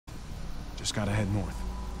Just gotta head north.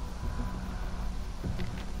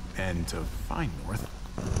 And to find north...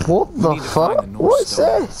 What the fuck? What is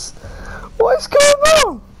this? What is going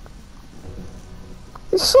on?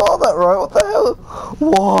 You saw that, right? What the hell?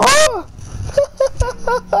 What?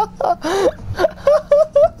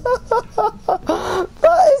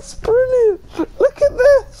 That is brilliant. Look at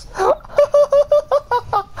this.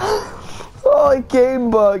 Oh, a game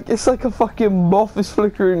bug. It's like a fucking moth is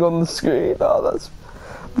flickering on the screen. Oh,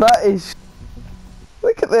 that is.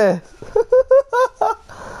 Look at this.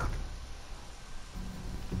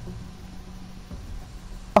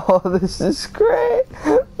 Oh, this is great.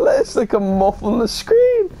 Let's like a moth on the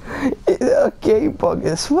screen. A game bug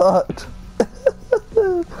is fucked.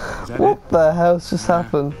 What the hell's just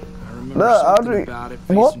happened? No, how do we...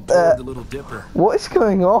 What the... What is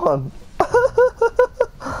going on?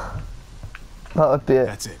 That would be it.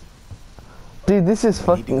 That's it. Dude, this is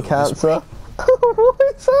fucking cancer. What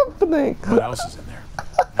is happening? What else is in there?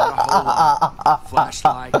 Not a whole lot.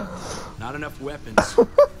 Flashlight. Not enough weapons.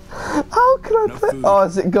 How can I play? Oh,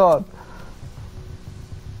 is it gone?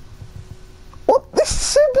 What? This is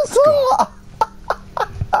so bizarre!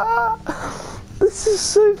 This is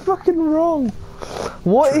so fucking wrong.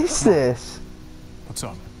 What is this? What's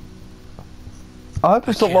up? I hope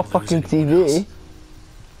it's not my fucking TV.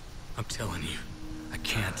 I'm telling you, I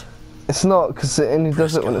can't. It's not, because it only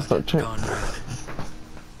does it when it's not true.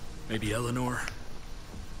 Maybe Eleanor.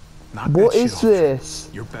 What is this?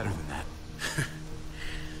 You're better than that.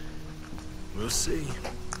 We'll see.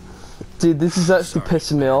 Dude, this is actually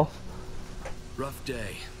pissing me off. Rough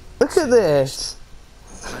day. Look at this.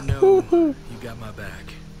 I know you got my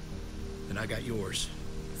back, and I got yours.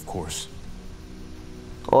 Of course.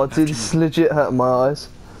 Oh, dude, this is legit hurting my eyes.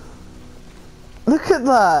 Look at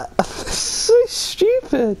that. It's so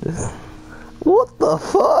stupid. What the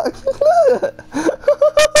fuck?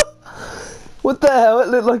 What the hell? It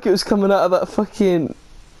looked like it was coming out of that fucking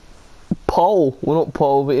pole. Well, not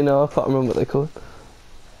pole, but you know, I can't remember what they call it.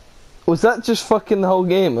 Was that just fucking the whole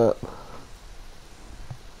game up?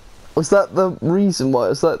 Was that the reason why it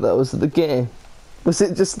was like that? Was it the game? Was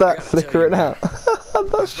it just that flickering out?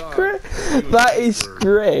 That's great. That is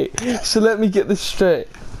great. So let me get this straight.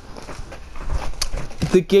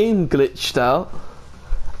 The game glitched out,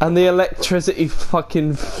 and the electricity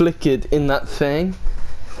fucking flickered in that thing,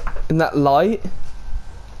 in that light,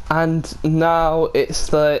 and now it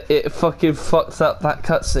fucking fucks up that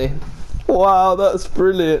cutscene. Wow, that's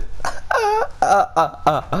brilliant.